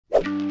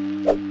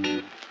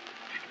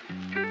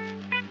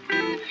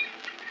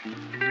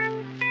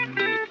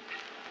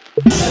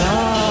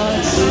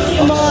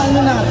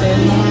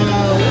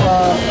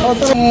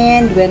water.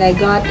 And when I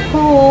got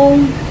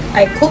home,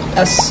 I cooked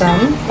us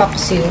some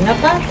paksiw na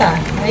pata.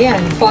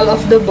 Ayan, fall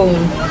off the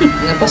bone.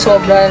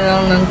 Napasobra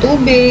lang ng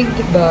tubig,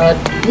 but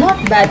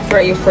not bad for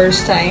a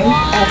first time.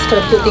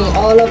 After putting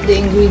all of the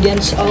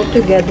ingredients all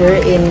together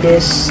in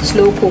this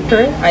slow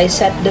cooker, I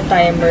set the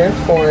timer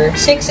for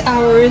 6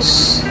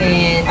 hours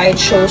and I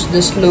chose the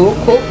slow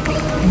cook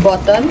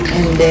button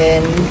and then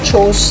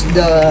chose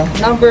the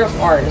number of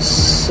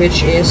hours,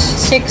 which is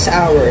 6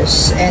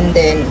 hours. And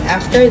then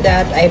after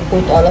that, I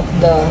put all of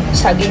the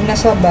saging na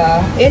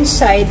saba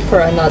inside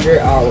for another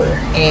hour.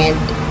 And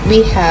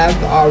we have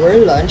our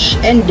lunch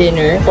and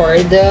dinner for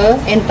the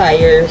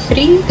entire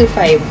 3 to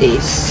 5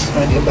 days.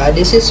 O, diba?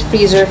 This is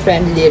freezer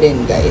friendly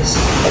rin, guys.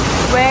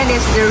 When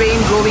is the rain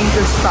going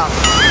to stop?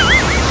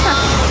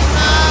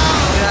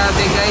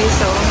 Grabe, guys.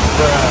 So,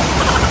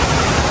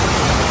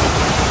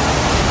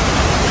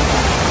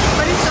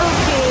 but it's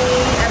okay.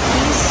 At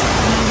least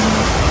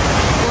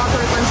the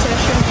water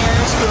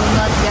concessionaires will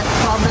not get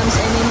problems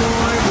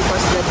anymore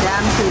because the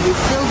dams will be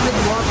filled with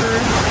water.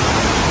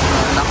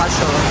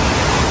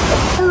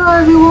 Hello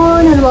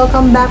everyone and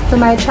welcome back to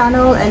my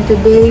channel, and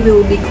today we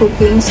will be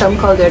cooking some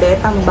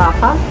kalderetang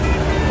baka,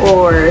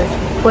 or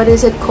what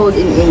is it called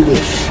in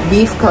English?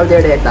 Beef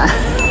kaldereta.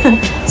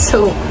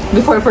 So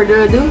before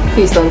further ado,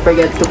 please don't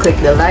forget to click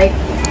the like,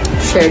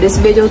 share this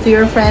video to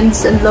your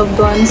friends and loved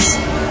ones,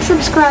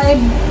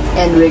 subscribe,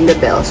 and ring the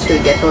bell so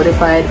you get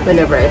notified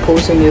whenever I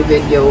post a new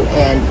video,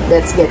 and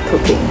let's get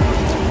cooking.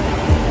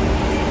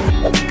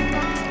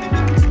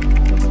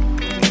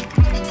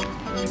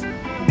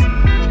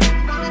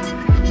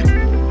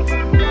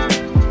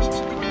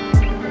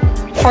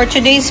 For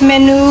today's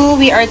menu,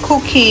 we are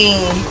cooking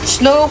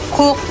slow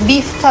cooked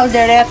beef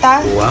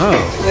kaldereta. Wow!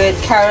 With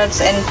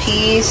carrots and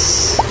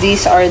peas.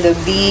 These are the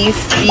beef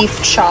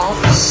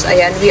chunks.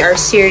 Ayan, we are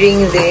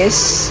searing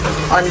this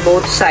on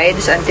both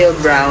sides until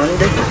browned.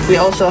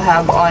 We also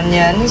have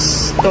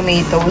onions,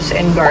 tomatoes,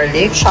 and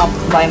garlic chopped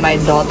by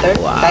my daughter.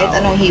 Wow. Kahit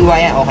anong hiwa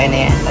yan, okay na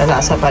yan.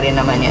 Lalasa pa rin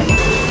naman yan.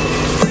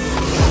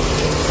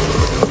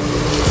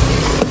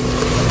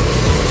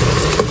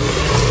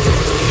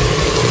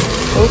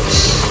 Oops.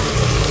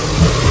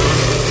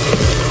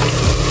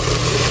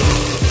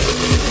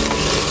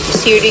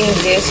 Searing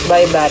this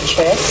by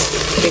batches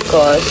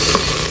because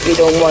we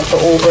don't want to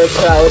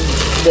overcrowd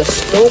the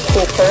slow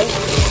cooker.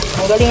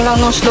 Ang galing lang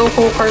ng slow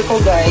cooker ko,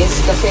 guys,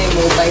 kasi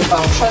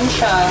multi-function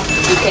siya.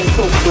 You can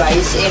cook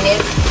rice in it.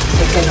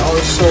 You can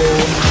also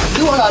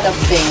do a lot of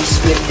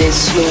things with this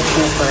slow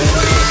cooker.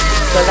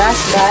 The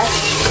last batch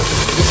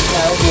is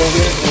now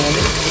going in.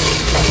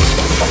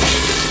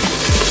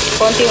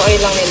 Konting oil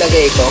lang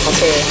nilagay ko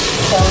kasi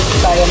healthy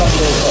tayo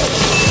magluto.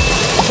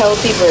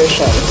 Healthy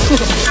version.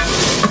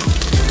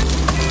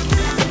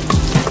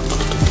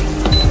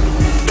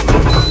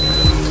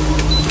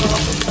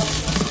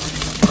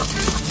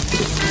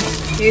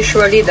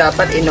 Usually,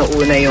 dapat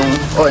inuuna yung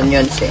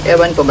onions eh.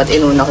 Ewan ko ba't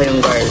inuna ko yung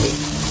garlic.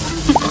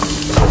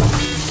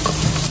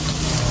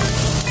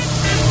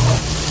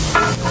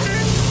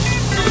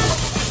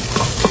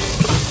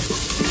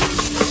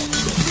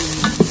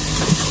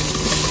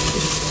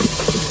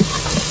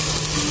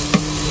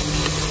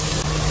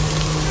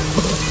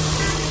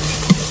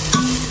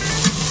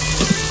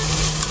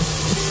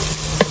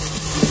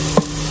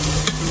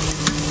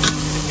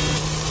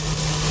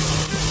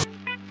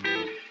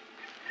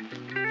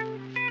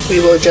 We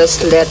will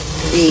just let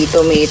the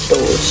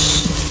tomatoes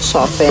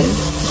soften.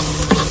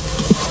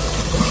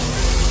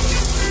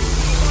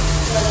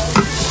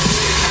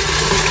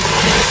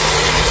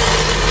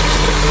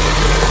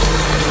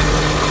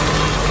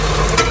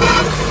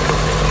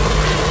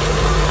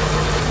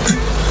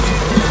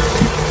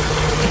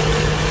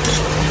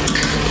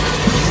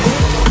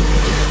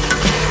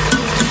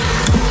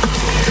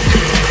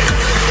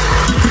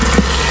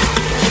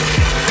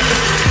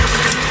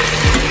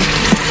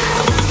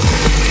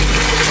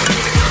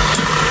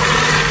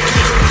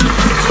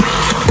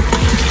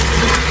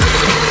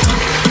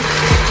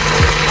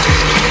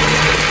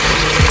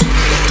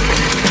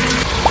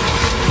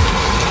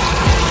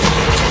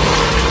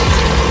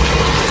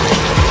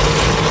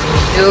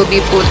 We'll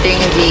be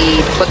putting the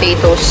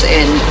potatoes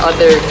and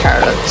other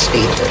carrots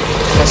later.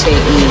 Kasi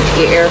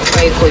i-air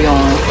fry ko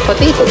yung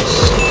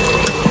potatoes.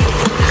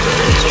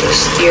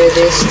 Just stir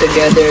this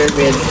together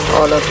with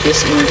all of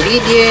these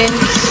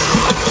ingredients.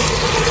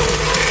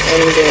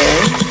 And then,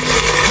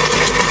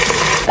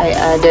 I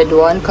added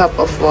 1 cup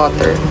of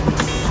water.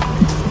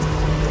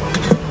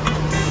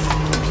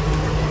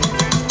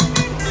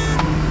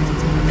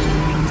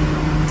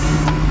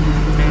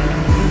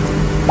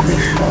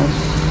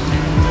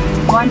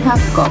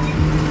 Half cup.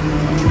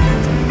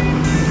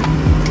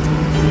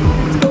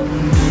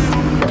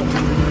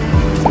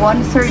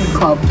 1/3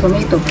 cup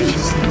tomato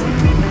paste.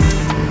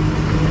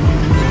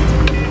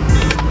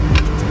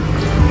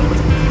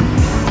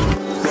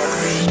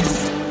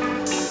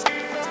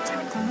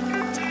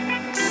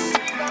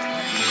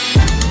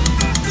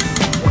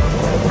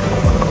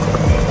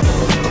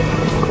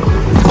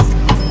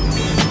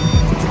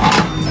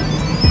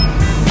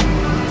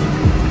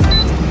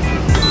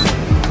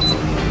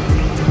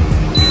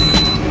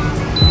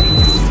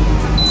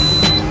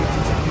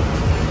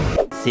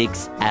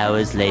 6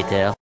 hours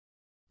later.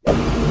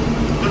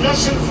 The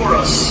lesson for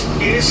us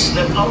is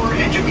that our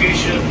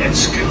education and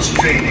skills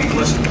training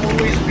must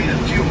always be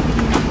attuned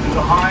to the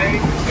high,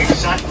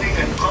 exacting,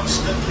 and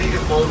constantly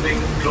evolving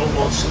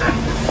global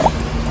standards.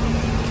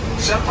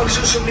 Sa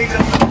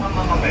pagsusulikat ng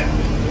mga men,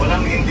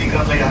 walang hindi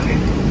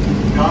kakayanin.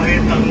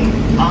 Kahit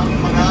ang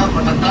mga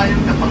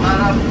matatayong na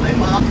pangarap ay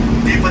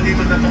di pa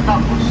dito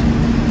natatapos,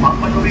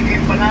 papanurikin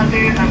pa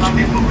natin ang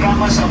ating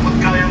programa sa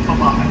pagkayang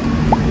pabahay,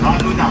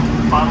 lalo na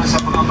para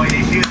sa mga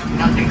mahihirap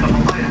nating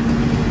kababayan.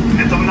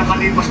 Itong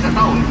nakalipas na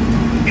taon,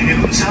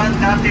 inilunsad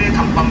natin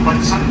ang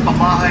pambansang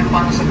pabahay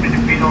para sa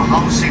Filipino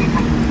Housing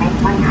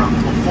Program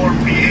o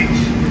 4PH.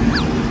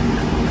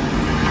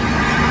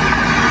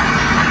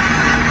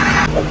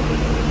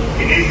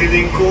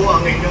 Hinihiling ko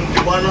ang inyong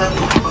tiwala at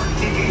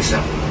pagkikisa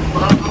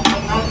para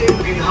tulungan natin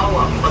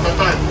ginhawa,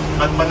 matatag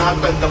at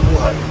panatag na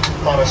buhay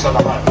para sa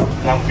lahat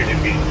ng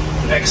Pilipino.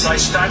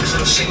 Excise tax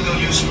on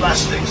single-use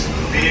plastics,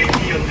 VAT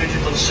on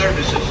digital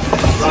services,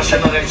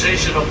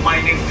 rationalization of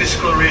mining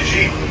fiscal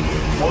regime,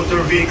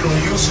 motor vehicle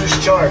users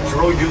charge,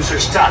 road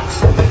users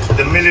tax,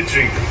 the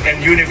military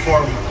and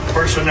uniform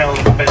personnel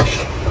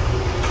pension,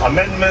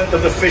 amendment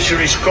of the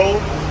Fisheries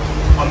Code,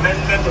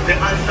 amendment of the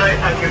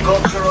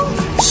Anti-Agricultural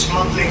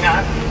Smuggling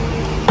Act,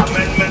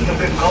 amendment of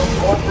the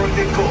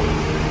Cooperative Code,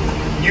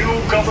 new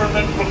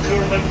government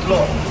procurement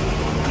law,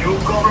 new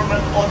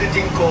government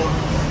auditing code,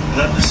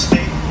 that the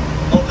state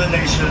of the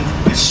nation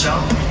is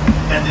sound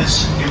and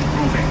is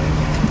improving.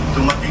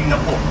 Dumating na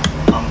po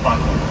ang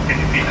bagong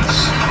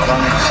Pilipinas.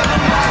 Maraming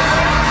salamat.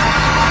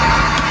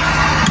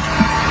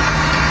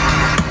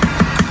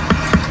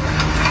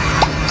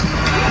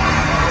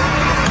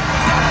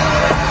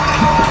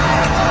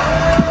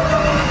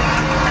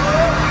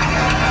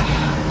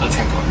 Let's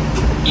get going.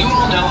 You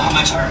all know how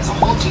much art is a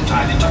whole deep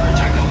dive into our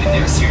techno in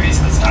their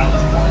series on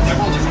stylist porn. There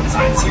are all different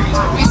design series,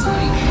 but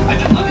recently I've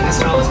been loving the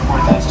stylist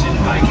porn hosted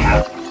by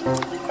Cap.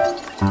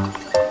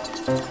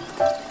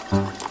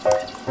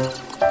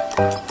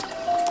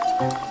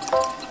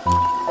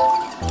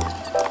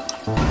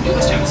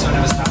 Newest episode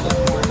of a stylist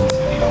porn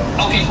video.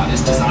 Okay,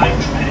 hottest design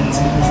trends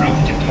throughout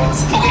the decades.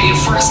 Okay,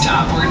 first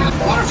up, we're going to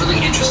a lot of really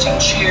interesting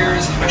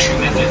chairs,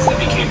 measuring methods that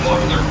became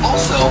popular.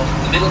 Also,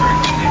 the Middleburg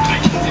in the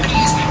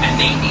 1950s, and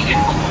they needed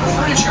a lot of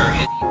furniture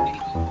in the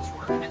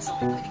before. And so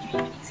it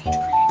became easy to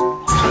create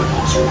this kind of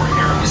post-war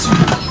era. This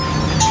really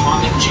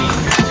atomic chain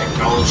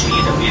technology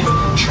that we have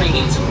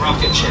trains and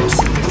rocket ships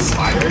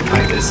inspired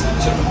by this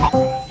sort of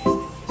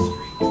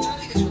history, which I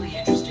think is really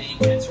interesting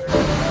and sort of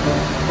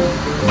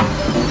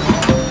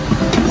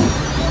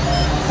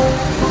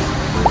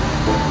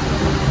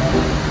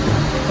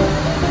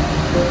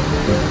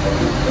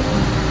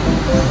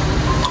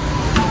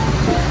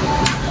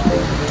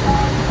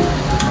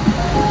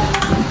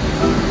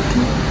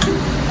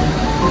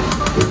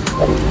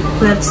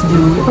Let's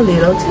do a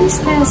little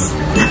taste test.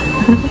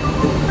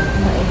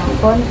 Kain ng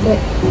konti.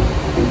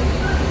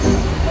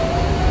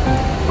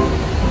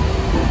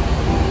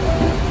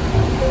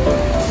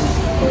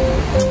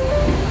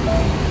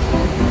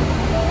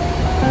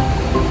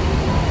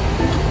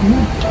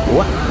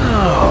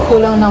 Wow!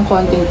 Kulang ng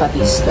konting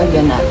patis.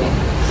 Lagyan natin.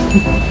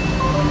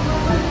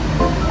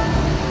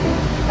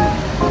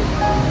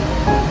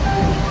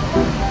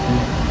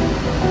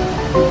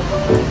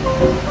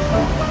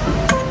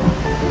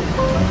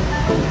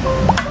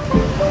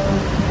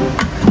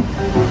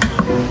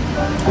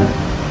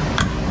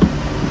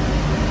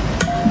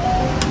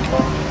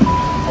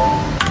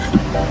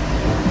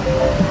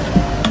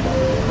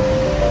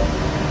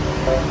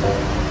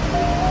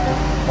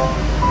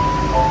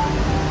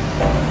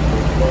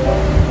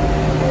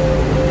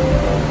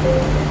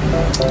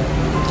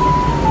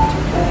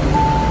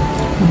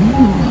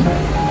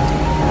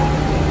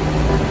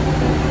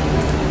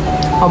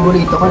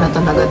 Paborito ko na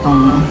talaga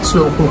tong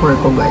slow cooker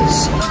ko,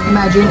 guys.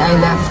 Imagine I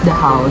left the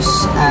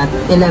house at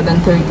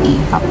 11:30,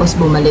 tapos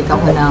bumalik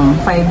ako ng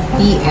 5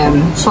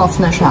 p.m. Soft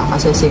na siya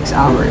kasi 6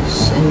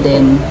 hours. And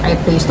then I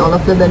placed all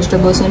of the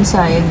vegetables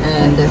inside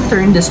and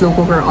turned the slow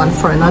cooker on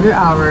for another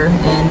hour,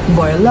 and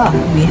voila,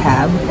 we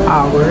have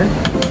our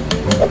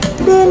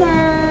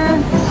dinner!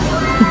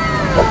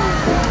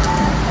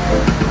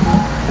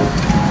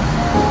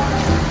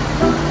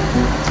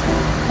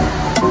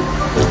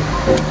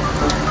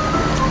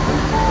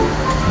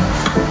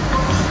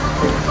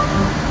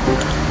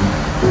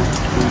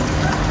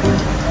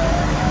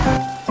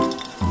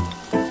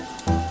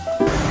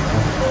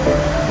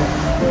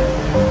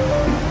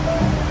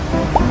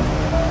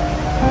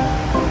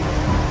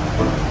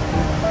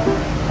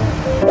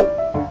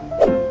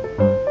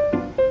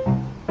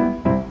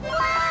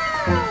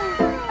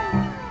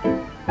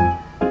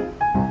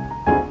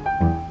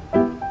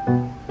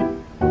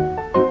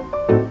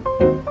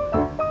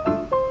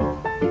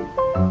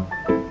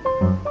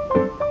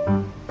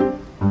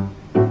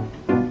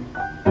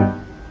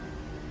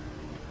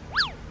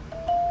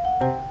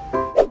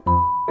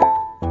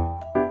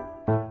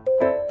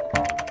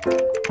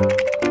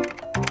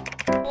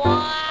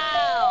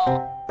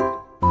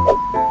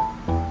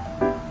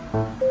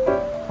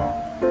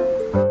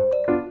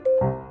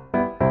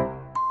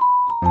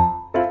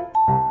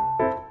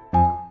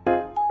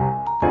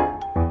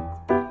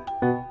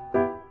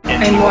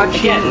 I'm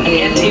watching Again,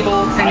 an end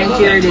table. an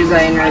interior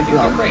designer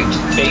vlog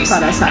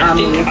para sa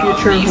aming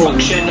future home.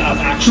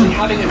 Actually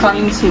having a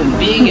Coming soon.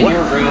 Being in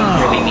your room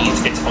really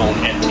needs its own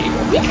end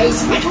table,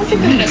 because I don't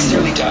think that it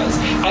necessarily does.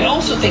 I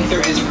also think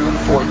there is room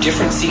for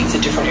different seats in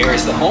different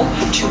areas of the home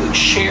to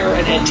share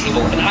an end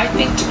table, and I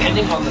think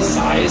depending on the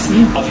size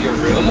of your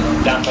room,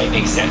 that might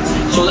make sense.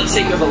 So let's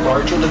say you have a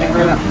larger living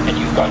room and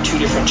you've got 2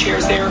 different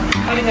chairs there,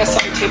 having a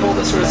side table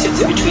that sort of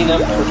sits in between them,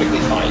 perfectly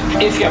fine.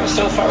 If you have a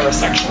sofa or a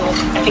sectional,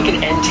 I think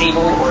an end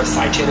table or a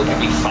side table can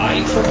be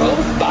fine for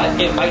both, but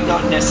it might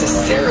not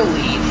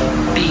necessarily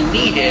be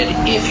needed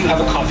if you have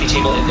a coffee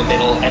table in the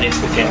middle and it's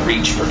within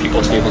reach for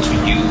people to be able to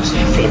use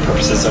for the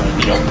purposes of,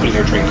 you know, putting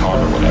their drink on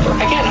or whatever.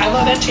 Again, I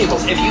love end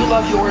tables. If you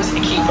love yours,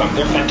 keep them.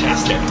 They're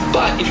fantastic.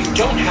 But if you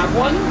don't have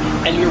one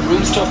and your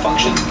room still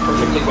functions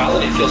perfectly well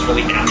and it feels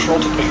really natural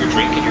to put your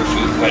drink and your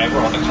food, whatever,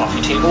 on the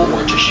coffee table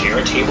or to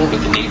share a table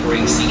with the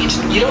neighboring seat,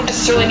 you don't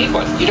necessarily need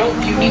one. You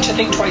need to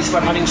think twice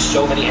about having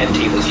so many end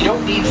tables. You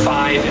don't need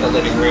 5 in a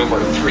living room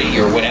or 3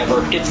 or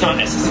whatever. It's not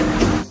necessary.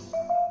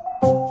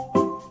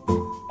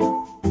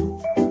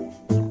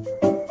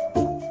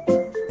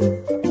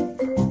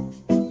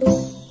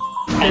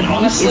 And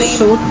honestly,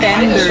 It's so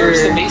tender. It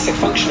serves the basic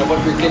function of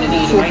what you're going to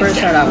need. Super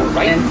sarap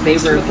and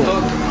flavorful. The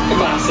book, the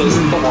glasses,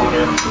 the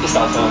water, the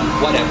cell phone,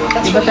 whatever.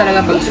 That's Iba what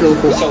talaga pag slow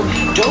cook. So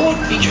don't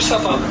beat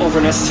yourself up over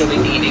necessarily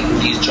needing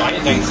these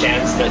giant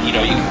nightstands that you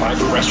can buy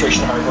from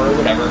Restoration Hardware or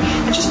whatever,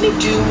 and just make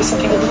do with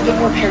something a little bit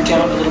more pared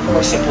down, a little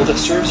more simple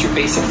that serves your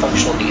basic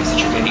functional needs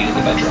that you're going to need in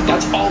the bedroom.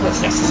 That's all that's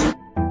necessary.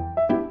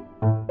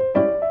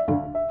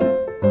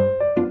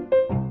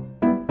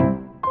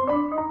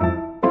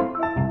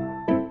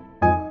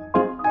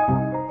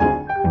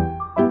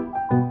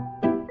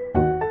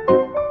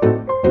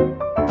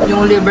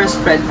 Yung liver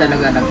spread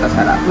talaga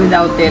nagpasarap.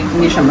 Without it,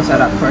 hindi siya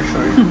masarap for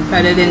sure.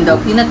 Pwede din daw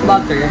peanut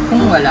butter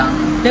kung walang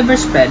liver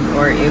spread,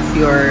 or if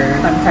you're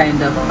some kind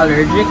of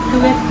allergic to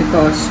it,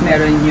 because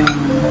meron yung,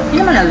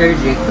 hindi naman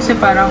allergic, kasi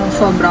parang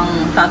sobrang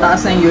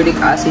tataas ng uric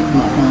acid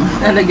mo kung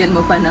nalagyan mo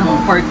pa ng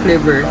pork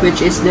liver,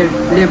 which is the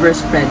liver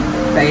spread,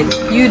 right?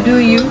 You do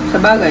you. Sa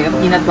bagay, yung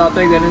peanut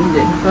butter ganun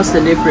din. What's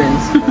the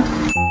difference?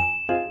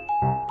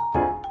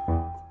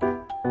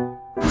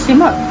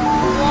 Simot.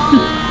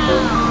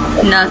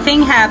 Nothing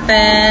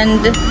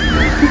happened.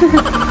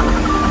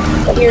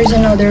 Here's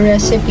another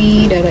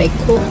recipe that I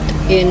cooked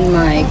in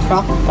my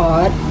crock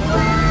pot.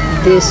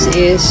 This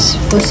is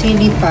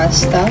fusilli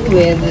pasta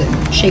with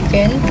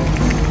chicken.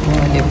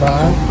 Oh,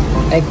 diba?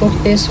 I cooked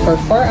this for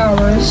 4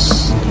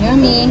 hours.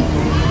 Yummy!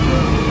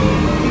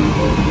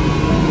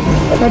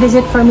 That is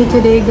it for me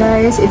today,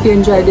 guys. If you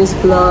enjoyed this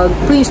vlog,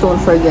 please don't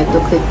forget to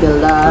click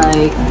the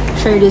like,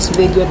 share this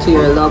video to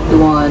your loved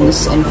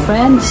ones and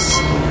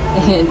friends,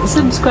 and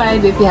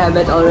subscribe if you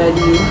haven't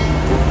already.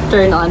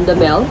 Turn on the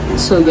bell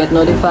so you get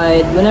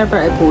notified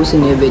whenever I post a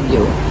new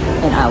video.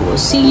 And I will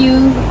see you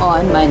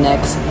on my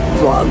next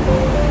vlog.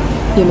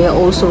 You may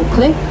also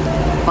click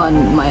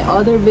on my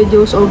other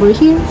videos over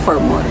here for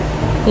more.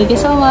 Thank you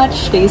so much.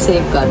 Stay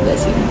safe. God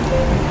bless you.